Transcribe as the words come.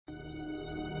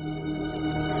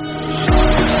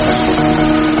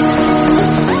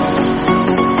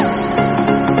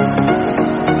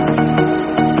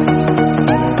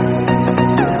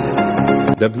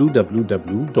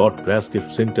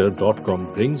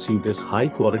www.brassgiftcenter.com brings you this high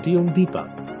quality Om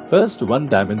Deepak. First, one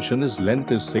dimension is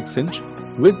length is 6 inch,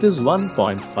 width is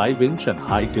 1.5 inch and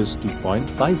height is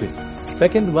 2.5 inch.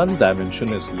 Second, one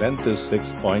dimension is length is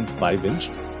 6.5 inch,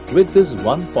 width is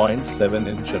 1.7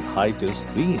 inch and height is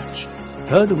 3 inch.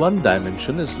 Third, one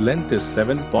dimension is length is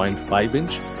 7.5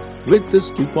 inch, width is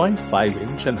 2.5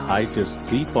 inch and height is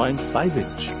 3.5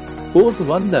 inch. Fourth,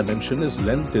 one dimension is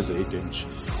length is 8 inch,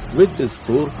 width is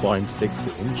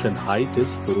 4.6 inch and height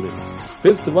is 4 inch.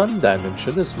 Fifth, one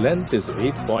dimension is length is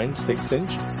 8.6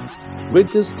 inch,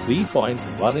 width is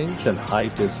 3.1 inch and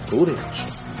height is 4 inch.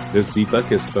 This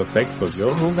Deepak is perfect for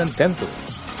your home and temple.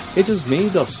 It is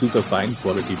made of superfine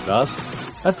quality brass,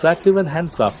 attractive and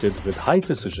handcrafted with high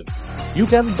precision. You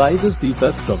can buy this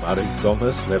Deepak from our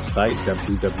e-commerce website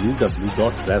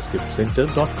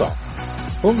www.brassgiftcenter.com.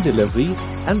 Home delivery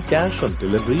and cash on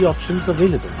delivery options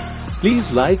available.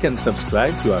 Please like and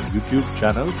subscribe to our YouTube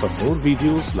channel for more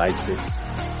videos like this.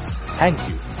 Thank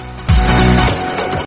you.